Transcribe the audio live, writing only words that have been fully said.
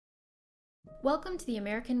Welcome to the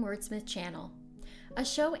American Wordsmith channel, a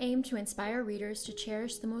show aimed to inspire readers to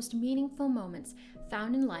cherish the most meaningful moments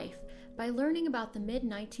found in life by learning about the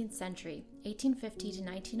mid-19th century, 1850 to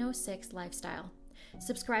 1906 lifestyle.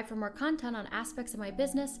 Subscribe for more content on aspects of my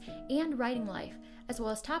business and writing life, as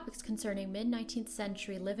well as topics concerning mid-19th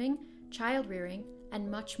century living, child rearing,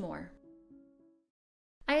 and much more.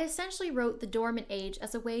 I essentially wrote The Dormant Age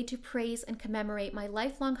as a way to praise and commemorate my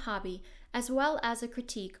lifelong hobby, as well as a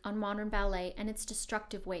critique on modern ballet and its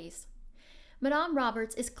destructive ways. Madame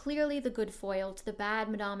Roberts is clearly the good foil to the bad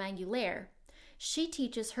Madame Angulaire. She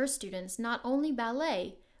teaches her students not only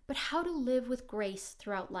ballet, but how to live with grace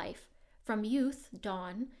throughout life, from youth,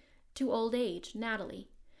 Dawn, to old age, Natalie.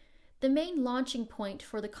 The main launching point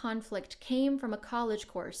for the conflict came from a college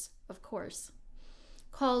course, of course,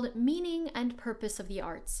 called Meaning and Purpose of the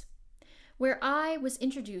Arts, where I was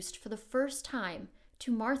introduced for the first time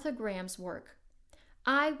to Martha Graham's work.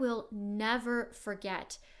 I will never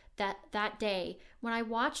forget that day when I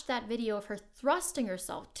watched that video of her thrusting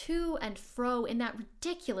herself to and fro in that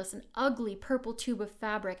ridiculous and ugly purple tube of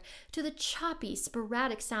fabric to the choppy,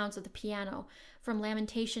 sporadic sounds of the piano from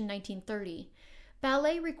Lamentation 1930.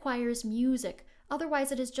 Ballet requires music,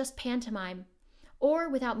 otherwise it is just pantomime. Or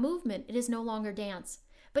without movement, it is no longer dance.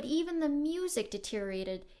 But even the music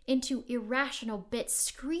deteriorated into irrational bits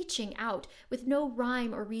screeching out with no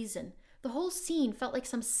rhyme or reason. The whole scene felt like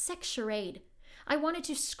some sick charade. I wanted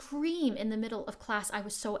to scream in the middle of class. I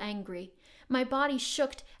was so angry. My body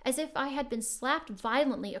shook as if I had been slapped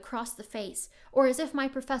violently across the face, or as if my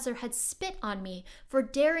professor had spit on me for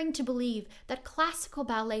daring to believe that classical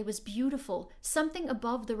ballet was beautiful, something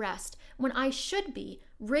above the rest, when I should be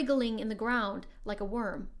wriggling in the ground like a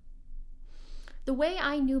worm. The way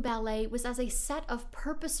I knew ballet was as a set of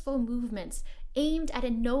purposeful movements aimed at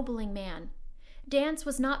ennobling man. Dance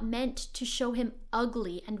was not meant to show him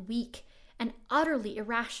ugly and weak and utterly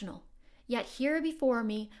irrational. Yet here before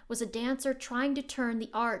me was a dancer trying to turn the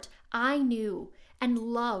art I knew and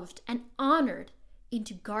loved and honored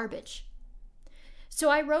into garbage. So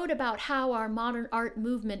I wrote about how our modern art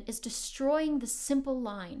movement is destroying the simple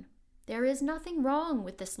line. There is nothing wrong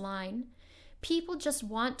with this line. People just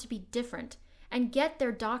want to be different and get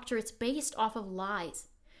their doctorates based off of lies.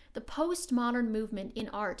 The postmodern movement in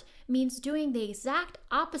art means doing the exact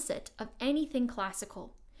opposite of anything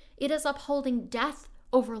classical. It is upholding death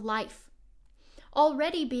over life.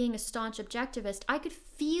 Already being a staunch objectivist, I could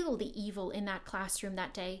feel the evil in that classroom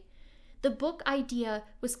that day. The book idea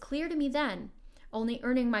was clear to me then. Only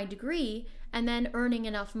earning my degree and then earning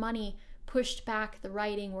enough money pushed back the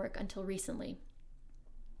writing work until recently.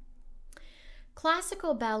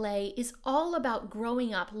 Classical ballet is all about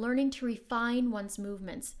growing up, learning to refine one's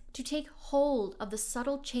movements, to take hold of the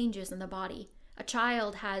subtle changes in the body. A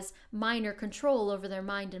child has minor control over their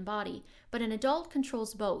mind and body, but an adult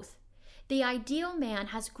controls both. The ideal man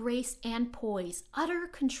has grace and poise, utter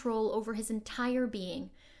control over his entire being.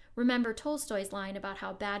 Remember Tolstoy's line about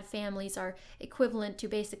how bad families are equivalent to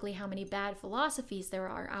basically how many bad philosophies there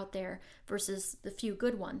are out there versus the few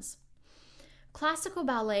good ones. Classical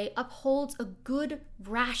ballet upholds a good,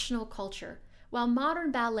 rational culture, while modern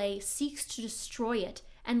ballet seeks to destroy it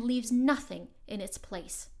and leaves nothing in its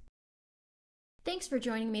place. Thanks for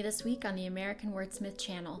joining me this week on the American Wordsmith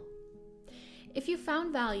channel. If you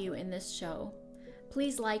found value in this show,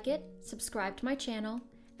 please like it, subscribe to my channel,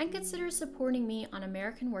 and consider supporting me on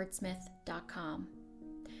AmericanWordsmith.com,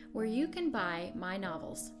 where you can buy my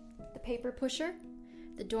novels, The Paper Pusher,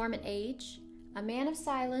 The Dormant Age, A Man of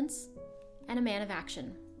Silence, and A Man of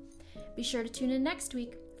Action. Be sure to tune in next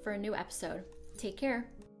week for a new episode. Take care.